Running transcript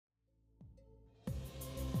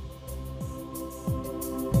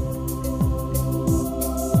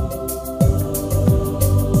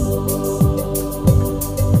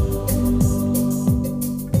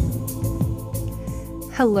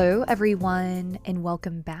Hello, everyone, and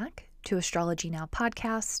welcome back to Astrology Now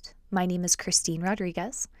podcast. My name is Christine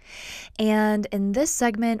Rodriguez, and in this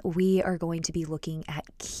segment, we are going to be looking at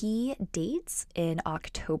key dates in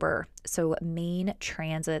October, so main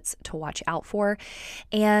transits to watch out for.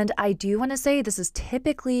 And I do want to say this is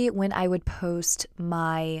typically when I would post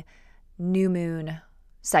my new moon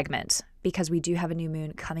segment, because we do have a new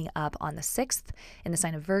moon coming up on the 6th in the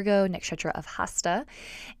sign of Virgo, Nakshatra of Hasta,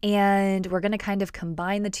 and we're going to kind of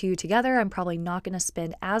combine the two together. I'm probably not going to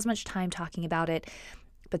spend as much time talking about it,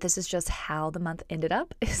 but this is just how the month ended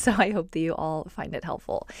up, so I hope that you all find it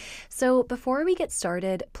helpful. So before we get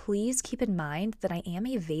started, please keep in mind that I am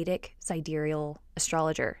a Vedic sidereal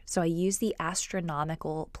astrologer, so I use the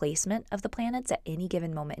astronomical placement of the planets at any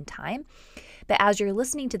given moment in time. But as you're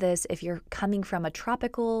listening to this, if you're coming from a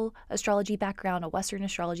tropical astrology background, a Western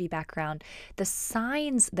astrology background, the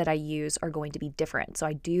signs that I use are going to be different. So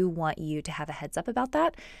I do want you to have a heads up about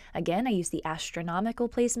that. Again, I use the astronomical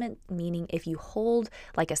placement, meaning if you hold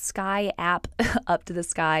like a sky app up to the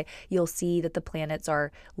sky, you'll see that the planets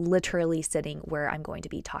are literally sitting where I'm going to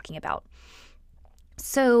be talking about.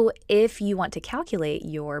 So if you want to calculate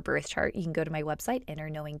your birth chart, you can go to my website,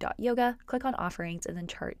 innerknowing.yoga, click on offerings, and then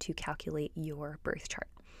chart to calculate your birth chart.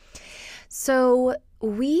 So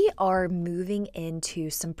we are moving into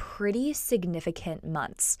some pretty significant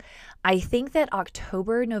months. I think that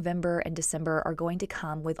October, November, and December are going to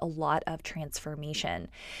come with a lot of transformation.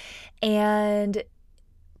 And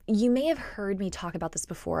you may have heard me talk about this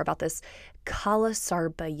before, about this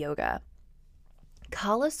Kalasarpa yoga.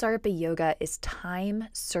 Kalasarpa yoga is time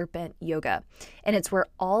serpent yoga, and it's where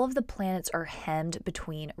all of the planets are hemmed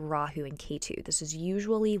between Rahu and Ketu. This is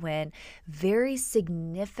usually when very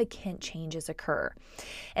significant changes occur.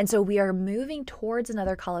 And so we are moving towards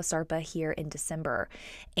another Kalasarpa here in December.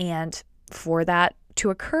 And for that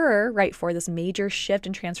to occur, right, for this major shift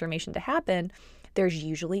and transformation to happen, there's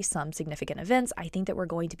usually some significant events. I think that we're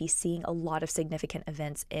going to be seeing a lot of significant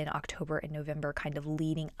events in October and November, kind of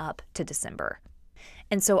leading up to December.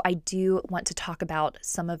 And so I do want to talk about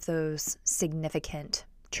some of those significant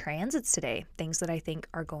transits today, things that I think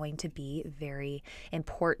are going to be very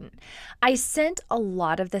important. I sent a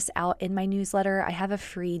lot of this out in my newsletter. I have a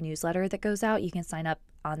free newsletter that goes out. You can sign up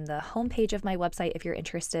on the homepage of my website if you're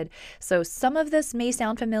interested. So some of this may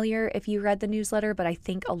sound familiar if you read the newsletter, but I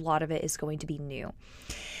think a lot of it is going to be new.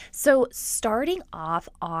 So starting off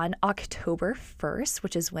on October 1st,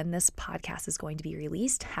 which is when this podcast is going to be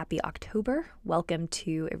released, happy October. Welcome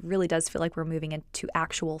to, it really does feel like we're moving into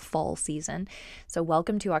actual fall season. So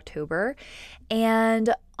welcome to October.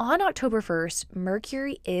 And on October 1st,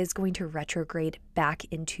 Mercury is going to retrograde back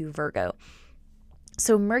into Virgo.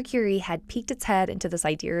 So Mercury had peeked its head into the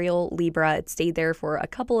sidereal Libra. It stayed there for a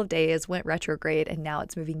couple of days, went retrograde, and now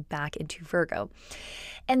it's moving back into Virgo.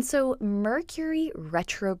 And so Mercury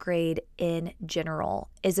retrograde in general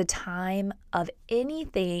is a time of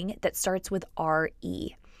anything that starts with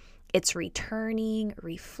RE. It's returning,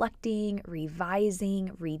 reflecting,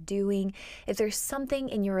 revising, redoing. If there's something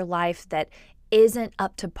in your life that isn't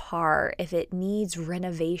up to par, if it needs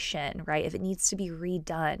renovation, right? If it needs to be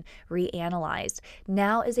redone, reanalyzed,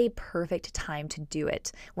 now is a perfect time to do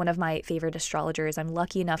it. One of my favorite astrologers, I'm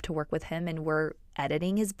lucky enough to work with him, and we're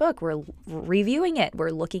editing his book. We're reviewing it.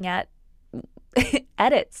 We're looking at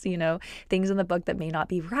edits, things in the book that may not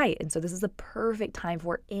be right. And so this is the perfect time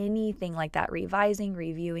for anything like that, revising,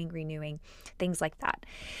 reviewing, renewing, things like that.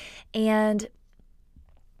 And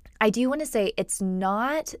I do want to say it's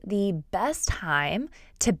not the best time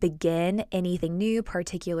to begin anything new,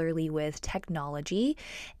 particularly with technology,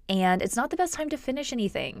 and it's not the best time to finish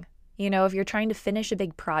anything. If you're trying to finish a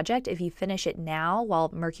big project, if you finish it now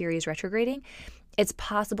while Mercury is retrograding, it's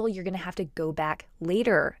possible you're going to have to go back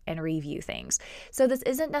later and review things. So this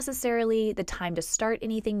isn't necessarily the time to start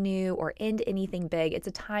anything new or end anything big. It's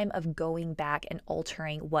a time of going back and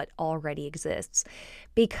altering what already exists.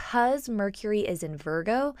 Because Mercury is in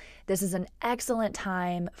Virgo, this is an excellent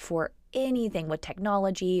time for anything with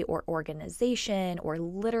technology or organization or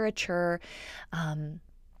literature,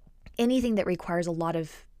 anything that requires a lot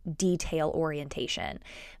of detail orientation.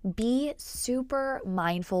 Be super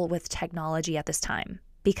mindful with technology at this time,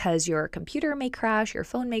 because your computer may crash, your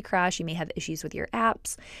phone may crash, you may have issues with your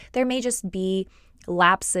apps. There may just be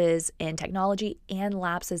lapses in technology and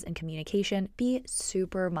lapses in communication. Be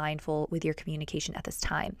super mindful with your communication at this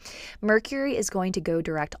time. Mercury is going to go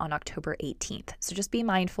direct on October 18th. So just be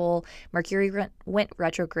mindful. Mercury went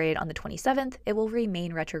retrograde on the 27th. It will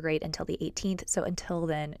remain retrograde until the 18th. So until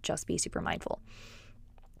then, just be super mindful.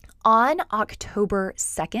 On October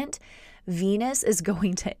 2nd, Venus is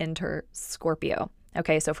going to enter Scorpio.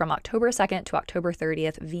 Okay, so from October 2nd to October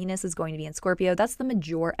 30th, Venus is going to be in Scorpio. That's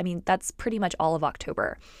that's pretty much all of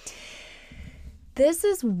October. This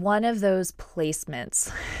is one of those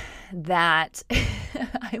placements that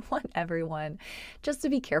I want everyone just to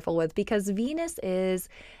be careful with, because Venus is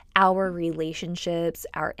our relationships,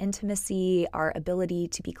 our intimacy, our ability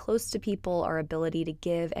to be close to people, our ability to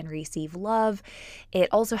give and receive love. It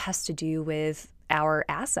also has to do with our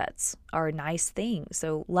assets, our nice things,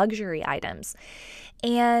 so luxury items.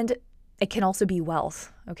 And it can also be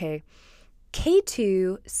wealth, okay?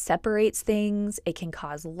 K2 separates things, it can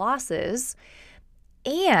cause losses.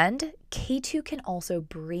 And K2 can also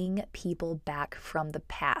bring people back from the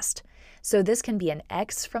past. So this can be an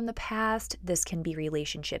ex from the past. This can be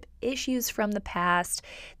relationship issues from the past.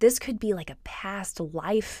 This could be like a past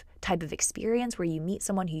life type of experience where you meet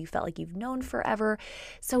someone who you felt like you've known forever.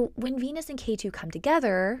 So when Venus and K2 come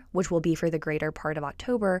together, which will be for the greater part of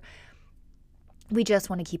October, we just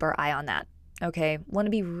want to keep our eye on that. Okay, want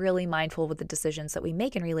to be really mindful with the decisions that we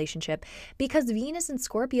make in relationship, because Venus in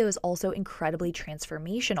Scorpio is also incredibly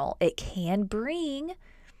transformational. It can bring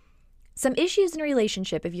some issues in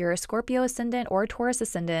relationship. If you're a Scorpio ascendant or a Taurus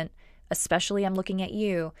ascendant, especially I'm looking at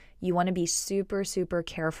you want to be super, super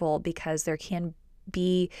careful, because there can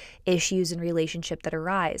be issues in relationship that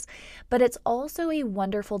arise. But it's also a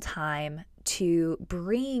wonderful time to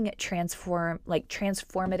bring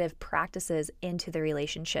transformative practices into the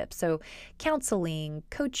relationship. So counseling,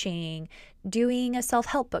 coaching, doing a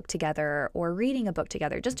self-help book together, or reading a book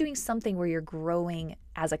together, just doing something where you're growing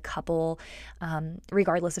as a couple,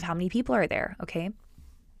 regardless of how many people are there, okay?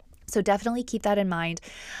 So definitely keep that in mind.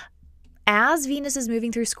 As Venus is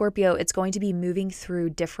moving through Scorpio, it's going to be moving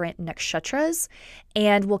through different nakshatras,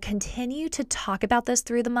 and we'll continue to talk about this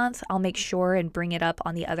through the month. I'll make sure and bring it up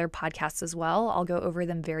on the other podcasts as well. I'll go over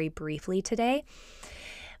them very briefly today.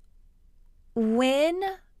 When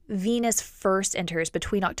Venus first enters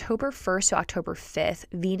between October 1st to October 5th,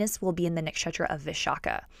 Venus will be in the nakshatra of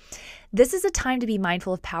Vishaka. This is a time to be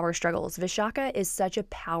mindful of power struggles. Vishaka is such a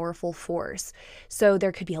powerful force. So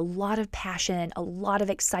there could be a lot of passion, a lot of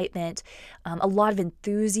excitement, a lot of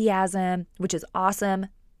enthusiasm, which is awesome.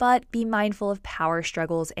 But be mindful of power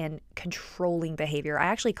struggles and controlling behavior. I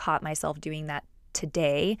actually caught myself doing that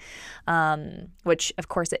today, which of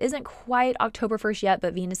course it isn't quite October 1st yet,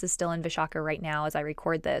 but Venus is still in Vishaka right now as I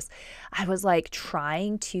record this. I was like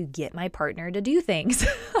trying to get my partner to do things.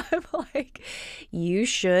 I'm like, you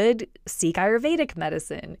should seek Ayurvedic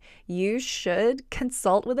medicine. You should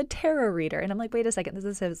consult with a tarot reader. And I'm like, wait a second, this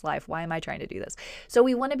is his life. Why am I trying to do this? So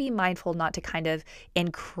we want to be mindful not to kind of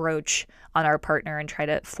encroach on our partner and try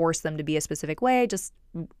to force them to be a specific way. Just,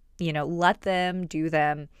 let them do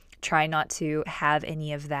them. Try not to have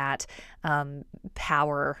any of that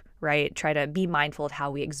power, right? Try to be mindful of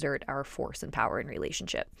how we exert our force and power in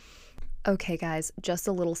relationship. Okay, guys, just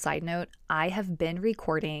a little side note. I have been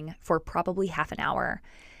recording for probably half an hour,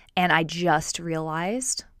 and I just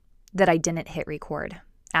realized that I didn't hit record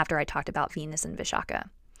after I talked about Venus and Vishaka.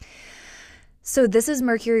 So this is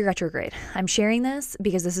Mercury retrograde. I'm sharing this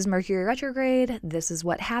because this is Mercury retrograde. This is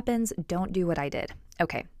what happens. Don't do what I did.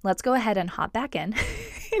 Okay, let's go ahead and hop back in.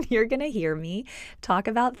 And you're going to hear me talk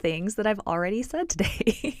about things that I've already said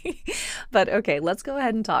today. But okay, let's go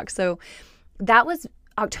ahead and talk. So that was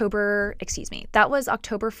October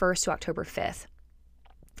 1st to October 5th.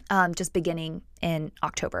 Just beginning in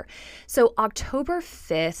October. So October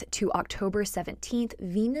 5th to October 17th,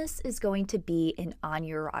 Venus is going to be in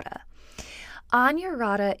Anuradha.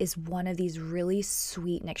 Anuradha is one of these really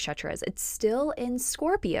sweet nakshatras. It's still in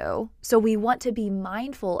Scorpio, so we want to be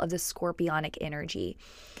mindful of the scorpionic energy.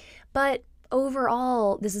 But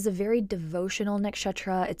overall, this is a very devotional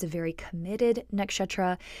nakshatra. It's a very committed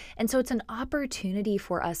nakshatra. And so it's an opportunity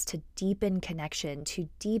for us to deepen connection, to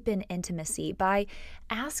deepen intimacy by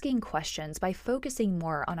asking questions, by focusing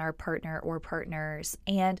more on our partner or partners.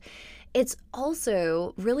 And it's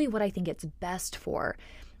also really what I think it's best for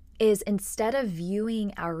is instead of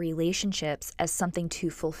viewing our relationships as something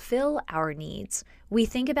to fulfill our needs, we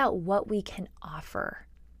think about what we can offer.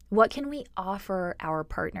 What can we offer our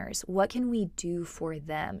partners? What can we do for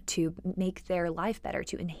them to make their life better,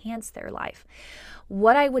 to enhance their life?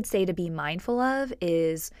 What I would say to be mindful of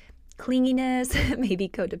is clinginess, maybe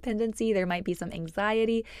codependency. There might be some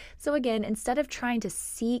anxiety. So again, instead of trying to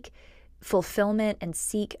seek fulfillment and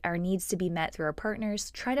seek our needs to be met through our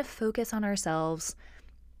partners, try to focus on ourselves.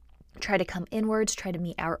 Try to come inwards, try to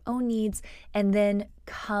meet our own needs, and then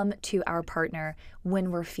come to our partner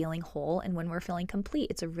when we're feeling whole and when we're feeling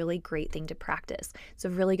complete. It's a really great thing to practice. It's a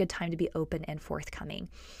really good time to be open and forthcoming.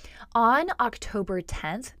 On October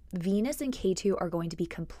 10th, Venus and Ketu are going to be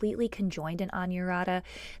completely conjoined in Anuradha.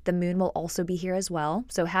 The moon will also be here as well.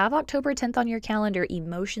 So have October 10th on your calendar.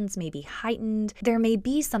 Emotions may be heightened. There may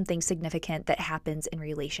be something significant that happens in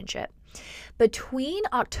relationship. Between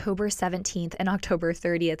October 17th and October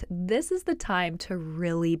 30th, this is the time to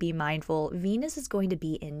really be mindful. Venus is going to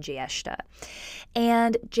be in Jyeshta.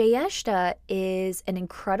 And Jyeshta is an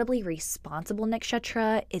incredibly responsible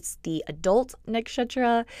nakshatra. It's the adult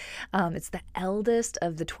nakshatra. It's the eldest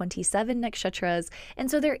of the 27 nakshatras.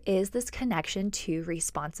 And so there is this connection to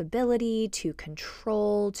responsibility, to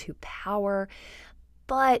control, to power.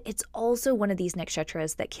 But it's also one of these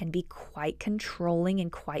nakshatras that can be quite controlling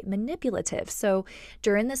and quite manipulative. So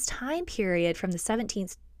during this time period from the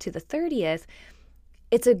 17th to the 30th,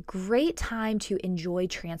 it's a great time to enjoy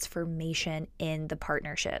transformation in the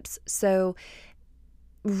partnerships. So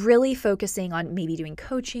really focusing on maybe doing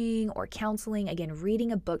coaching or counseling, again,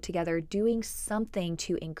 reading a book together, doing something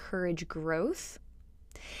to encourage growth.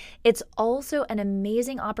 It's also an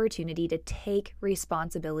amazing opportunity to take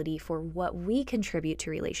responsibility for what we contribute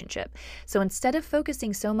to relationship. So instead of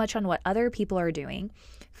focusing so much on what other people are doing,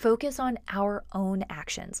 focus on our own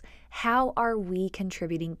actions. How are we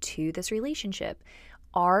contributing to this relationship?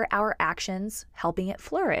 Are our actions helping it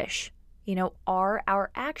flourish? Are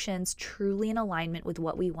our actions truly in alignment with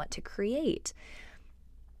what we want to create?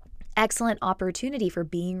 Excellent opportunity for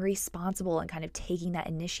being responsible and kind of taking that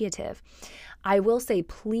initiative. I will say,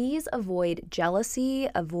 please avoid jealousy,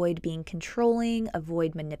 avoid being controlling,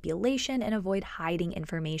 avoid manipulation, and avoid hiding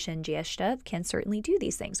information. Jyeshta can certainly do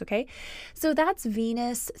these things, okay? So that's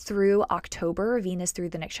Venus through October, Venus through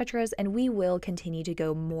the nakshatras, and we will continue to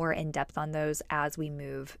go more in depth on those as we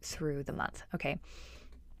move through the month, okay?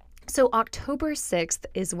 So October 6th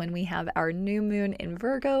is when we have our new moon in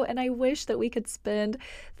Virgo, and I wish that we could spend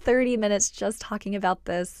 30 minutes just talking about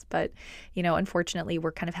this, but, unfortunately,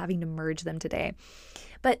 we're kind of having to merge them today.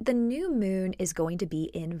 But the new moon is going to be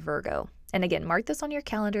in Virgo. And again, mark this on your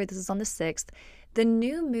calendar. This is on the 6th. The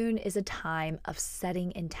new moon is a time of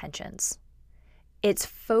setting intentions. It's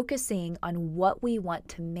focusing on what we want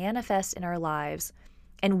to manifest in our lives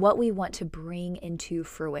and what we want to bring into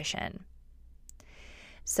fruition.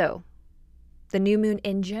 So the new moon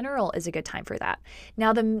in general is a good time for that.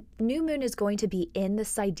 Now, the new moon is going to be in the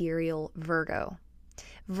sidereal Virgo.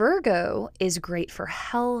 Virgo is great for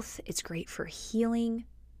health. It's great for healing.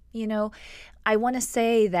 I want to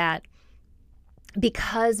say that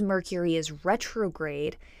because Mercury is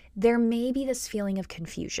retrograde, there may be this feeling of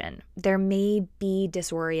confusion. There may be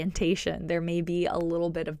disorientation. There may be a little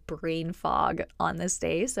bit of brain fog on this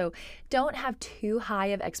day. So don't have too high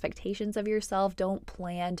of expectations of yourself. Don't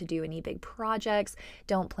plan to do any big projects.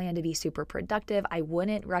 Don't plan to be super productive. I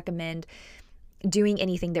wouldn't recommend doing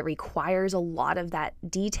anything that requires a lot of that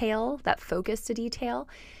detail, that focus to detail.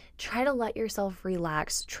 Try to let yourself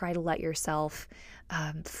relax. Try to let yourself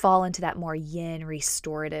fall into that more yin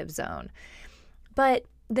restorative zone. But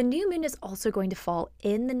the new moon is also going to fall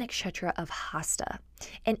in the nakshatra of Hasta.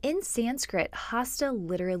 And in Sanskrit, Hasta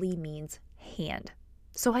literally means hand.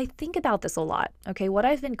 So I think about this a lot, okay? What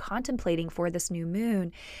I've been contemplating for this new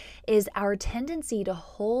moon is our tendency to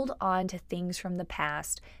hold on to things from the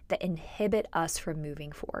past that inhibit us from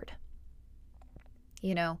moving forward.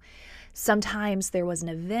 Sometimes there was an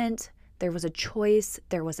event, there was a choice,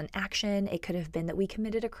 there was an action. It could have been that we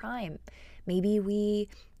committed a crime. Maybe we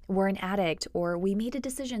were an addict, or we made a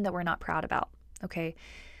decision that we're not proud about, okay?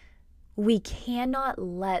 We cannot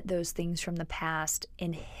let those things from the past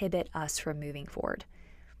inhibit us from moving forward.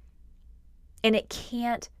 And it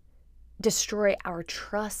can't destroy our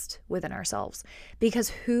trust within ourselves, because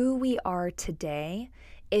who we are today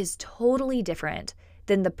is totally different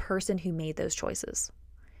than the person who made those choices,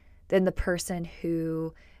 than the person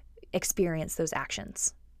who experienced those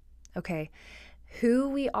actions, okay? Who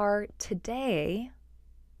we are today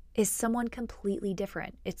is someone completely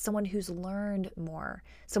different. It's someone who's learned more,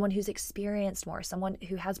 someone who's experienced more, someone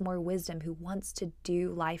who has more wisdom, who wants to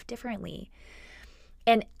do life differently.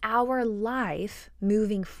 And our life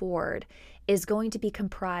moving forward is going to be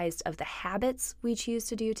comprised of the habits we choose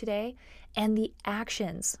to do today and the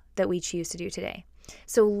actions that we choose to do today.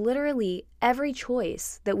 So literally every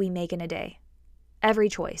choice that we make in a day, every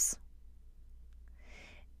choice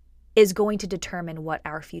is going to determine what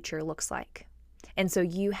our future looks like. And so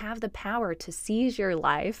you have the power to seize your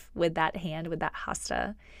life with that hand, with that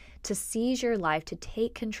hasta, to seize your life, to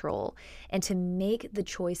take control, and to make the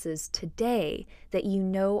choices today that you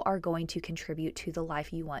know are going to contribute to the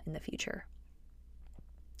life you want in the future.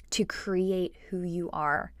 to create who you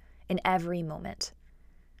are in every moment,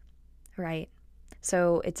 right?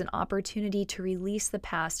 So it's an opportunity to release the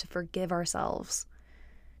past, to forgive ourselves,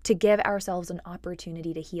 to give ourselves an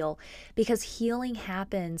opportunity to heal, because healing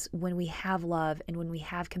happens when we have love and when we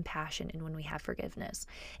have compassion and when we have forgiveness.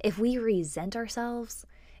 If we resent ourselves,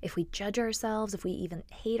 if we judge ourselves, if we even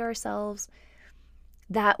hate ourselves,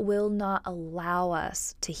 that will not allow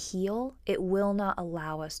us to heal. It will not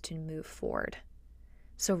allow us to move forward.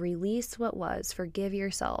 So release what was, forgive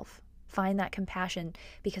yourself, find that compassion,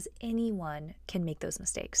 because anyone can make those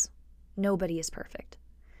mistakes. Nobody is perfect.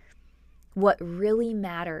 What really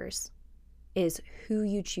matters is who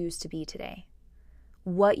you choose to be today,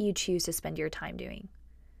 what you choose to spend your time doing,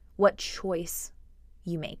 what choice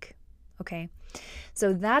you make, okay?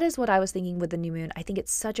 So that is what I was thinking with the new moon. I think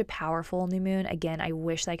it's such a powerful new moon. Again, I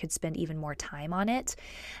wish I could spend even more time on it.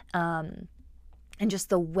 And just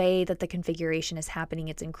the way that the configuration is happening,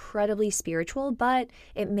 it's incredibly spiritual, but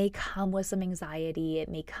it may come with some anxiety. It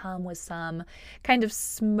may come with some kind of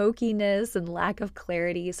smokiness and lack of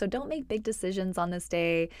clarity. So don't make big decisions on this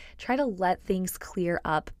day. Try to let things clear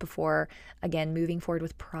up before, again, moving forward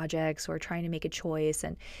with projects or trying to make a choice,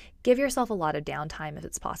 and give yourself a lot of downtime if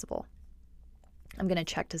it's possible. I'm going to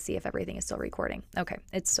check to see if everything is still recording. Okay,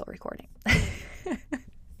 it's still recording.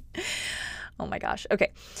 Oh my gosh.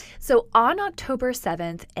 Okay. So on October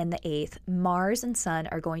 7th and the 8th, Mars and Sun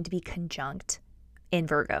are going to be conjunct in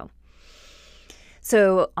Virgo.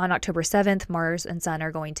 So on October 7th, Mars and Sun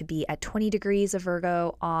are going to be at 20 degrees of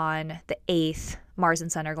Virgo. On the 8th, Mars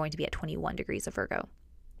and Sun are going to be at 21 degrees of Virgo.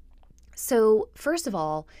 So first of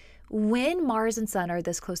all, when Mars and Sun are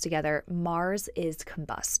this close together, Mars is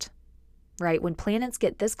combust, right? When planets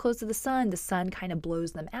get this close to the sun kind of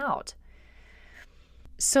blows them out.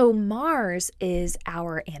 So Mars is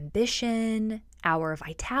our ambition, our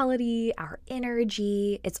vitality, our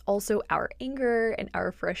energy. It's also our anger and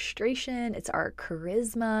our frustration. It's our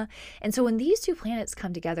charisma. And so when these two planets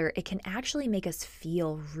come together, it can actually make us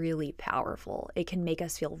feel really powerful. It can make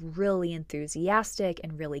us feel really enthusiastic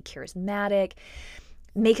and really charismatic,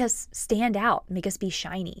 make us stand out, make us be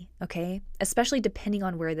shiny, okay? Especially depending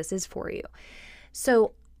on where this is for you.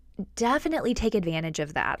 So definitely take advantage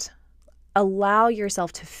of that. Allow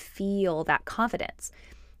yourself to feel that confidence.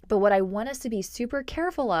 But what I want us to be super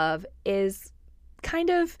careful of is kind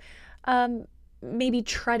of maybe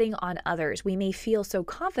treading on others. We may feel so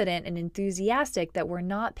confident and enthusiastic that we're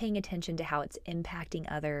not paying attention to how it's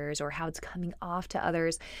impacting others or how it's coming off to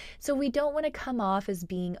others. So we don't want to come off as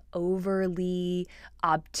being overly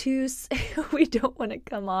obtuse. We don't want to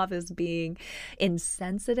come off as being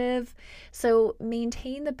insensitive. So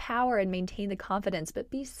maintain the power and maintain the confidence, but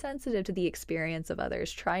be sensitive to the experience of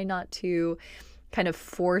others. Try not to kind of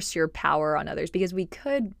force your power on others, because we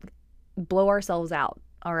could blow ourselves out.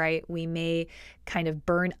 All right, we may kind of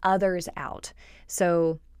burn others out.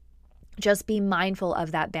 So just be mindful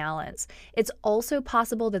of that balance. It's also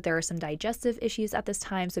possible that there are some digestive issues at this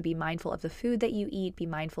time, so be mindful of the food that you eat, be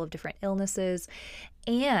mindful of different illnesses.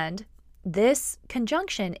 And this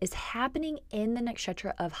conjunction is happening in the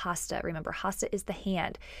nakshatra of Hasta. Remember, Hasta is the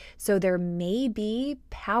hand. So there may be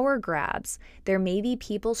power grabs. There may be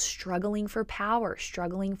people struggling for power,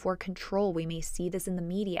 struggling for control. We may see this in the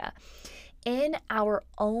media. In our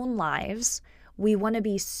own lives, we want to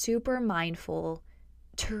be super mindful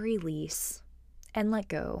to release and let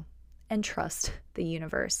go and trust the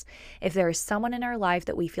universe. If there is someone in our life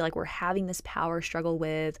that we feel like we're having this power struggle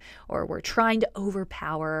with, or we're trying to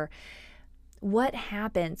overpower, what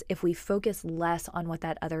happens if we focus less on what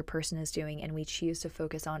that other person is doing and we choose to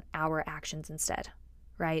focus on our actions instead,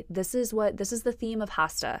 right? This is the theme of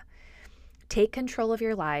Hasta. Take control of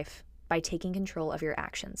your life by taking control of your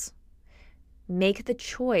actions. Make the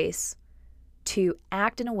choice to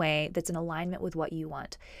act in a way that's in alignment with what you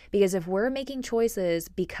want. Because if we're making choices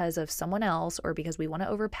because of someone else, or because we want to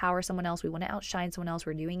overpower someone else, we want to outshine someone else,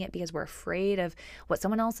 we're doing it because we're afraid of what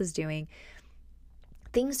someone else is doing,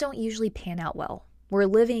 things don't usually pan out well. We're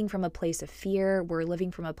living from a place of fear. We're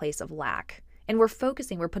living from a place of lack. And we're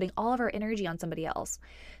putting all of our energy on somebody else.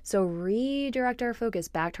 So redirect our focus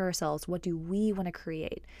back to ourselves. What do we want to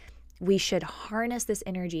create? We should harness this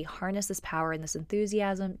energy, harness this power and this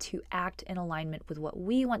enthusiasm to act in alignment with what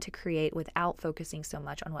we want to create without focusing so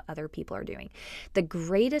much on what other people are doing. The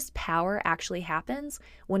greatest power actually happens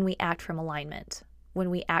when we act from alignment, when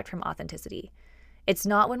we act from authenticity. It's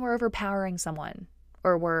not when we're overpowering someone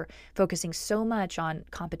or we're focusing so much on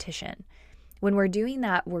competition. When we're doing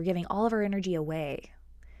that, we're giving all of our energy away.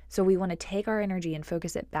 So we want to take our energy and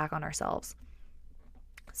focus it back on ourselves.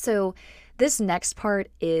 So this next part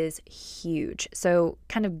is huge. So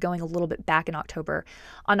kind of going a little bit back in October.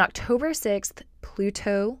 On October 6th,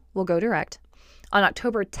 Pluto will go direct. On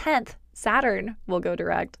October 10th, Saturn will go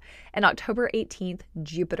direct. And October 18th,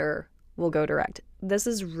 Jupiter will go direct. This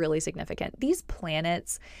is really significant. These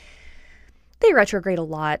planets, they retrograde a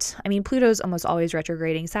lot. I mean, Pluto's almost always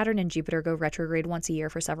retrograding. Saturn and Jupiter go retrograde once a year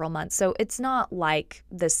for several months. So it's not like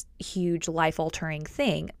this huge life-altering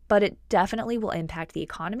thing, but it definitely will impact the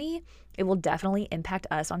economy. It will definitely impact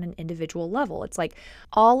us on an individual level. It's like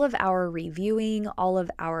all of our reviewing, all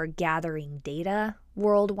of our gathering data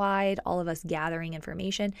worldwide, all of us gathering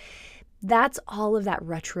information, that's all of that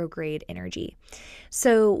retrograde energy.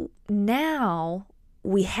 So now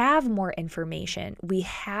we have more information, we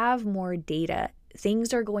have more data,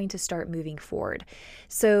 things are going to start moving forward.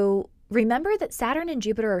 So remember that Saturn and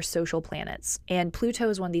Jupiter are social planets, and Pluto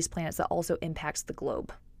is one of these planets that also impacts the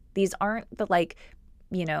globe. These aren't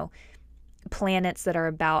the planets that are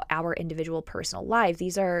about our individual personal life.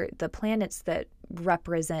 These are the planets that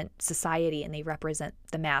represent society and they represent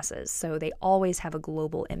the masses. So they always have a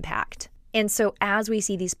global impact. And so as we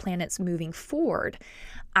see these planets moving forward,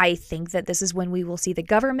 I think that this is when we will see the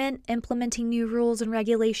government implementing new rules and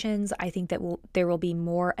regulations. I think that there will be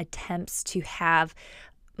more attempts to have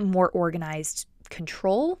more organized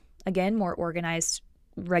control, again, more organized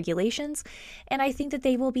regulations. And I think that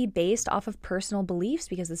they will be based off of personal beliefs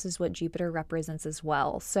because this is what Jupiter represents as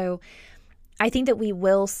well. So I think that we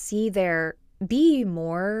will see there be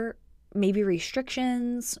more maybe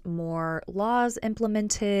restrictions, more laws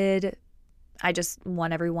implemented. I just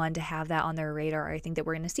want everyone to have that on their radar. I think that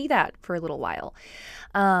we're going to see that for a little while.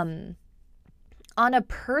 On a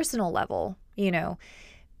personal level,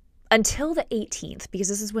 until the 18th, because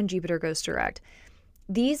this is when Jupiter goes direct,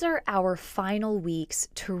 these are our final weeks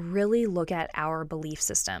to really look at our belief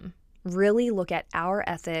system, really look at our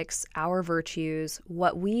ethics, our virtues,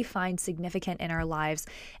 what we find significant in our lives,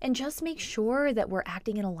 and just make sure that we're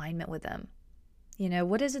acting in alignment with them.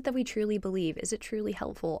 What is it that we truly believe? Is it truly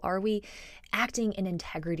helpful? Are we acting in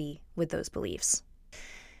integrity with those beliefs?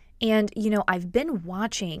 And, I've been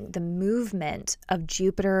watching the movement of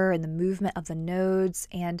Jupiter and the movement of the nodes.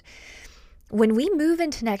 And when we move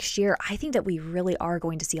into next year, I think that we really are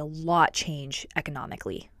going to see a lot change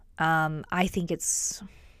economically. I think it's,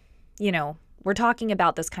 we're talking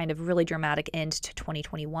about this kind of really dramatic end to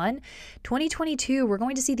 2021. 2022, we're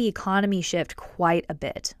going to see the economy shift quite a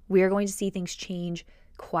bit. We are going to see things change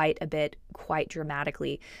quite a bit, quite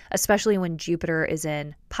dramatically, especially when Jupiter is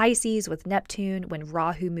in Pisces with Neptune, when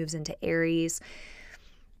Rahu moves into Aries.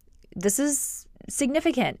 This is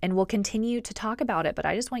significant and we'll continue to talk about it, but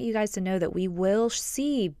I just want you guys to know that we will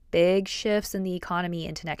see big shifts in the economy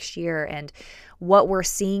into next year. And what we're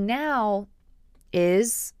seeing now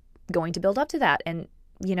is going to build up to that. And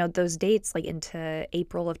those dates like into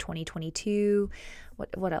April of 2022,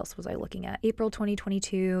 what else was I looking at? April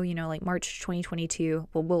 2022, like March 2022,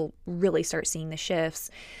 we'll really start seeing the shifts.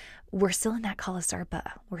 We're still in that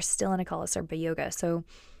Kalasarpa. We're still in a Kalasarpa yoga. So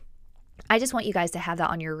I just want you guys to have that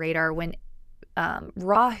on your radar when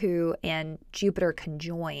Rahu and Jupiter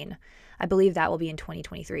conjoin. I believe that will be in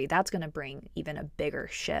 2023. That's going to bring even a bigger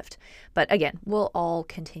shift. But again, we'll all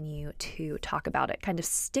continue to talk about it. Kind of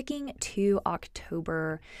sticking to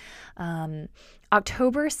October.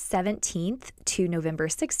 October 17th to November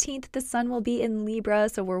 16th, the sun will be in Libra.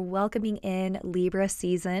 So we're welcoming in Libra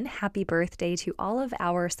season. Happy birthday to all of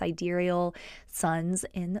our sidereal suns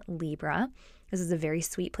in Libra. This is a very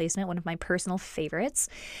sweet placement, one of my personal favorites.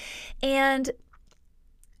 And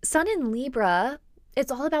sun in Libra, it's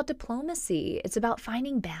all about diplomacy. It's about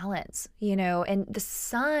finding balance, and the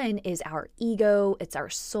sun is our ego, it's our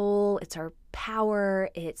soul, it's our power,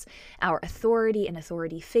 it's our authority and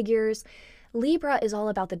authority figures. Libra is all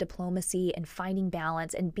about the diplomacy and finding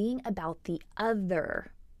balance and being about the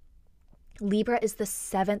other. Libra is the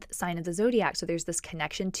 7th sign of the zodiac, so there's this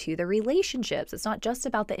connection to the relationships. It's not just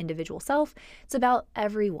about the individual self, it's about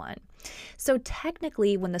everyone. So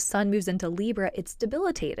technically, when the sun moves into Libra, it's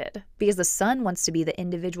debilitated because the sun wants to be the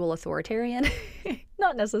individual authoritarian.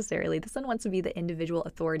 Not necessarily. The sun wants to be the individual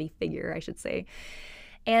authority figure, I should say.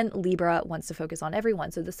 And Libra wants to focus on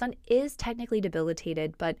everyone. So the sun is technically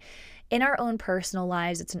debilitated, but in our own personal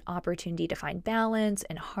lives, it's an opportunity to find balance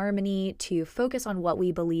and harmony, to focus on what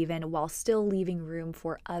we believe in while still leaving room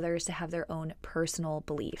for others to have their own personal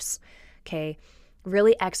beliefs. Okay?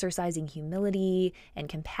 Really exercising humility and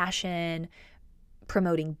compassion,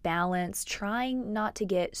 promoting balance, trying not to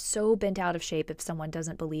get so bent out of shape if someone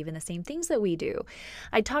doesn't believe in the same things that we do.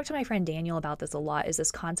 I talked to my friend Daniel about this a lot, is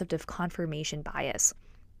this concept of confirmation bias.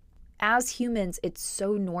 as humans, it's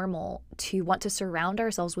so normal to want to surround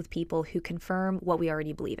ourselves with people who confirm what we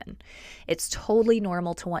already believe in. It's totally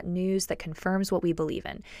normal to want news that confirms what we believe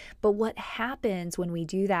in. But what happens when we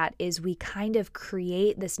do that is we kind of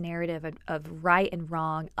create this narrative of right and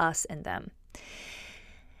wrong, us and them.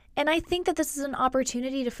 And I think that this is an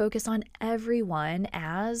opportunity to focus on everyone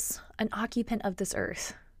as an occupant of this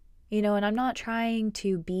earth. And I'm not trying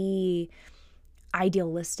to be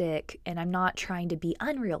idealistic and I'm not trying to be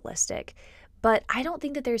unrealistic, but I don't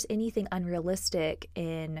think that there's anything unrealistic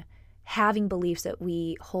in having beliefs that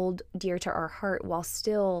we hold dear to our heart while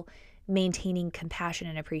still maintaining compassion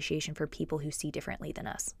and appreciation for people who see differently than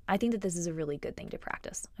us. I think that this is a really good thing to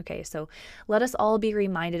practice. Okay, so let us all be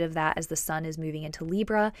reminded of that as the sun is moving into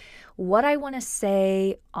Libra. What I want to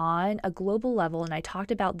say on a global level, and I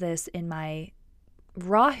talked about this in my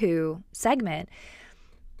Rahu segment,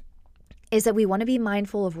 is that we want to be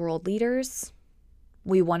mindful of world leaders.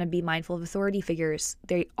 We want to be mindful of authority figures.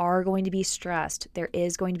 They are going to be stressed. There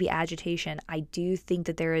is going to be agitation. I do think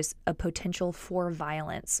that there is a potential for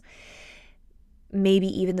violence, maybe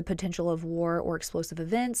even the potential of war or explosive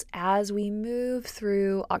events as we move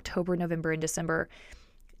through October, November, and December.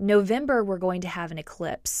 November, we're going to have an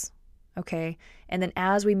eclipse. Okay. And then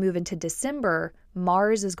as we move into December,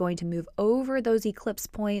 Mars is going to move over those eclipse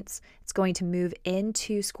points. It's going to move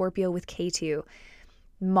into Scorpio with Ketu.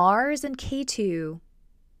 Mars and Ketu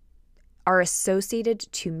are associated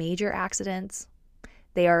to major accidents.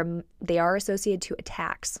 They are associated to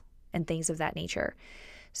attacks and things of that nature.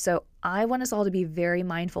 So I want us all to be very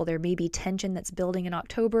mindful. There may be tension that's building in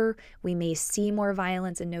October. We may see more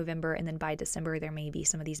violence in November, and then by December, there may be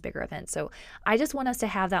some of these bigger events. So I just want us to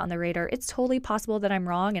have that on the radar. It's totally possible that I'm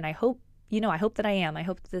wrong, and I hope that I am. I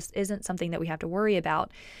hope this isn't something that we have to worry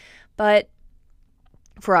about. But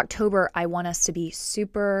for October, I want us to be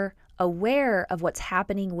super aware of what's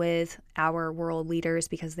happening with our world leaders,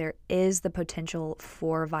 because there is the potential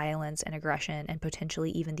for violence and aggression and potentially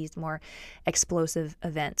even these more explosive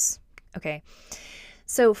events. Okay.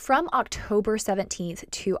 So from October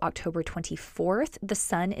 17th to October 24th, the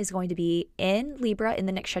sun is going to be in Libra in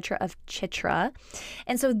the nakshatra of Chitra.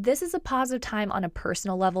 And so this is a positive time on a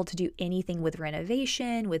personal level to do anything with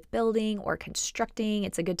renovation, with building or constructing.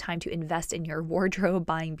 It's a good time to invest in your wardrobe,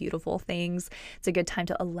 buying beautiful things. It's a good time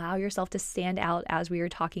to allow yourself to stand out, as we were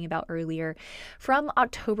talking about earlier. From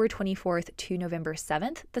October 24th to November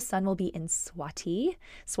 7th, the sun will be in Swati.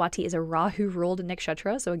 Swati is a Rahu-ruled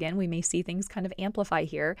nakshatra. So again, we may see things kind of amplified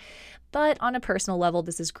here. But on a personal level,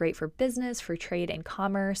 this is great for business, for trade and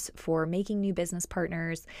commerce, for making new business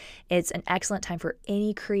partners. It's an excellent time for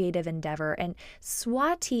any creative endeavor. And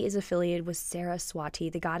Swati is affiliated with Saraswati,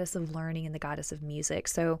 the goddess of learning and the goddess of music.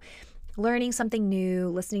 So learning something new,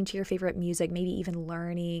 listening to your favorite music, maybe even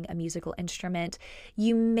learning a musical instrument.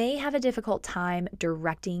 You may have a difficult time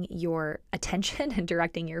directing your attention and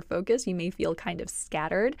directing your focus. You may feel kind of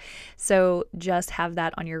scattered. So just have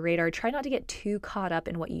that on your radar. Try not to get too caught up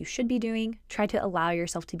in what you should be doing. Try to allow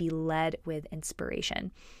yourself to be led with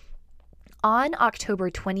inspiration. On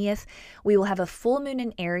October 20th, we will have a full moon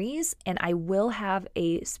in Aries, and I will have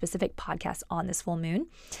a specific podcast on this full moon.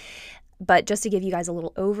 But just to give you guys a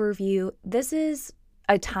little overview, this is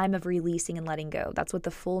a time of releasing and letting go. That's what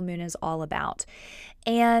the full moon is all about.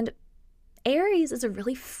 And Aries is a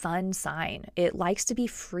really fun sign. It likes to be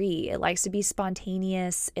free. It likes to be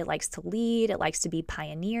spontaneous. It likes to lead. It likes to be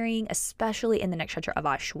pioneering, especially in the nakshatra of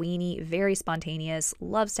Ashwini. Very spontaneous,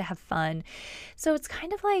 loves to have fun. So it's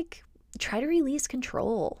kind of like, try to release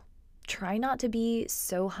control. Try not to be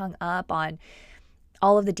so hung up on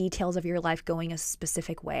all of the details of your life going a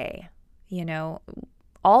specific way.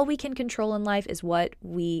 All we can control in life is what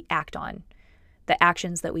we act on, the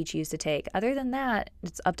actions that we choose to take. Other than that,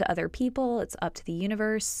 it's up to other people, it's up to the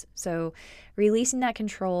universe. So releasing that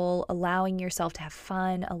control, allowing yourself to have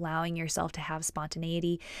fun, allowing yourself to have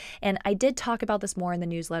spontaneity. And I did talk about this more in the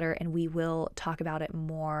newsletter, and we will talk about it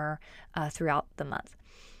more throughout the month.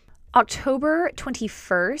 October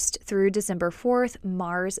 21st through December 4th,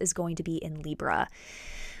 Mars is going to be in Libra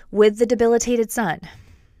with the debilitated sun.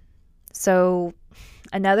 So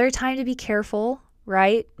another time to be careful,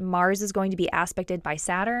 right? Mars is going to be aspected by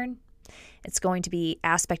Saturn. It's going to be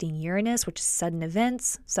aspecting Uranus, which is sudden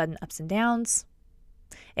events, sudden ups and downs.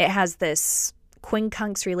 It has this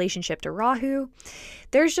quincunx relationship to Rahu.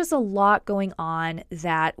 There's just a lot going on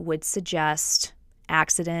that would suggest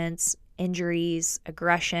accidents, injuries,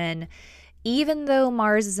 aggression. Even though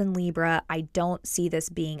Mars is in Libra, I don't see this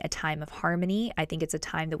being a time of harmony. I think it's a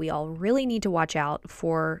time that we all really need to watch out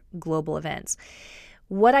for global events.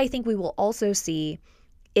 What I think we will also see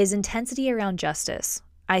is intensity around justice.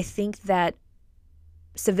 I think that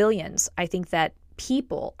civilians. I think that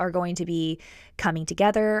people are going to be coming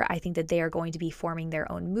together. I think that they are going to be forming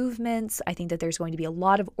their own movements. I think that there's going to be a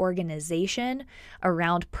lot of organization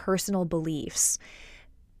around personal beliefs.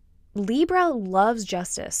 Libra loves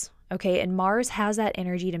justice, okay? And Mars has that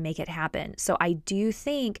energy to make it happen. So I do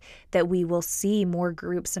think that we will see more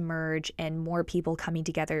groups emerge and more people coming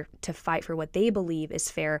together to fight for what they believe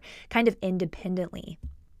is fair, kind of independently.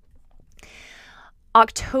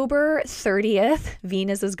 October 30th,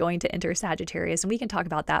 Venus is going to enter Sagittarius, and we can talk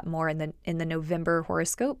about that more in the November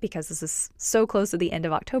horoscope because this is so close to the end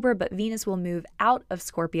of October, but Venus will move out of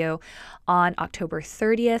Scorpio on October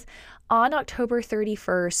 30th. On October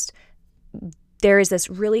 31st, there is this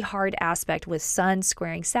really hard aspect with Sun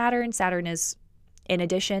squaring Saturn. Saturn is, in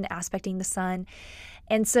addition, aspecting the Sun.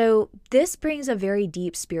 And so this brings a very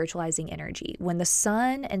deep spiritualizing energy. When the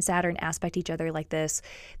Sun and Saturn aspect each other like this,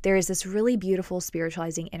 there is this really beautiful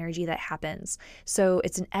spiritualizing energy that happens. So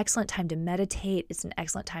it's an excellent time to meditate. It's an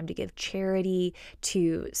excellent time to give charity,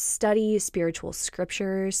 to study spiritual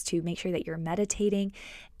scriptures, to make sure that you're meditating.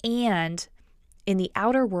 And in the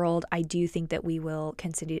outer world, I do think that we will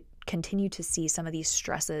continue to see some of these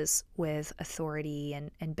stresses with authority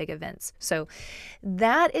and big events. So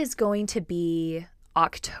that is going to be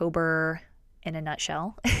October in a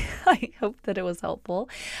nutshell. I hope that it was helpful.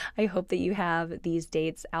 I hope that you have these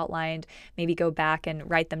dates outlined. Maybe go back and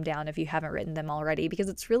write them down if you haven't written them already, because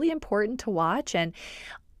it's really important to watch. And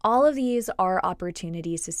all of these are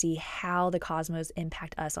opportunities to see how the cosmos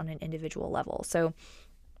impact us on an individual level. So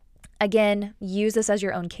again, use this as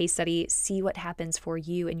your own case study. See what happens for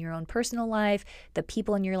you in your own personal life, the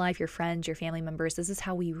people in your life, your friends, your family members. This is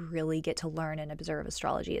how we really get to learn and observe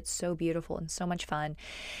astrology. It's so beautiful and so much fun.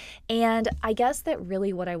 And I guess that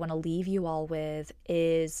really what I want to leave you all with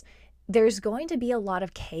is there's going to be a lot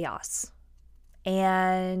of chaos.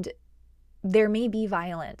 And there may be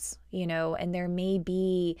violence, and there may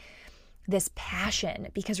be this passion.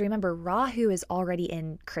 Because remember, Rahu is already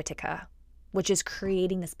in Kritika, which is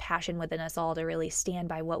creating this passion within us all to really stand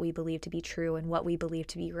by what we believe to be true and what we believe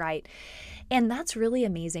to be right. And that's really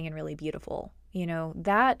amazing and really beautiful.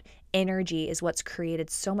 That energy is what's created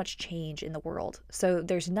so much change in the world. So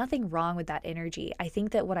there's nothing wrong with that energy. I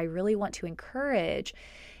think that what I really want to encourage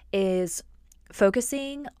is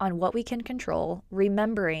focusing on what we can control,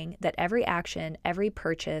 remembering that every action, every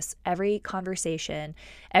purchase, every conversation,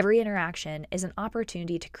 every interaction is an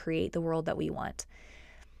opportunity to create the world that we want.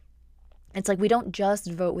 It's like we don't just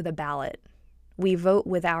vote with a ballot. We vote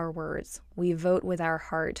with our words. We vote with our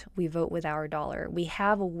heart. We vote with our dollar. We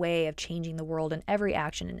have a way of changing the world in every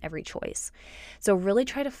action and every choice. So really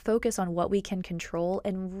try to focus on what we can control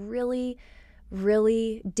and really,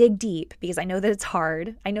 really dig deep, because I know that it's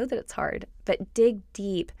hard. But dig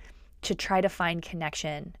deep to try to find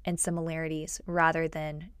connection and similarities rather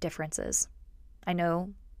than differences. I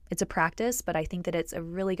know it's a practice, but I think that it's a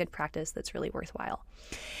really good practice that's really worthwhile.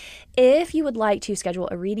 If you would like to schedule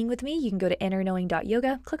a reading with me, you can go to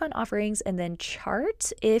innerknowing.yoga, click on offerings, and then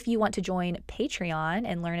chart. If you want to join Patreon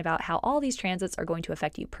and learn about how all these transits are going to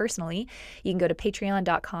affect you personally, you can go to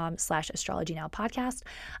patreon.com/astrologynowpodcast.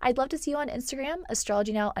 I'd love to see you on Instagram,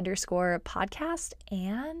 astrologynow_podcast,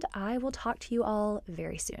 and I will talk to you all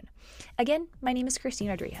very soon. Again, my name is Christine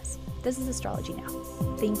Rodriguez. This is Astrology Now.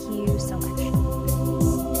 Thank you so much.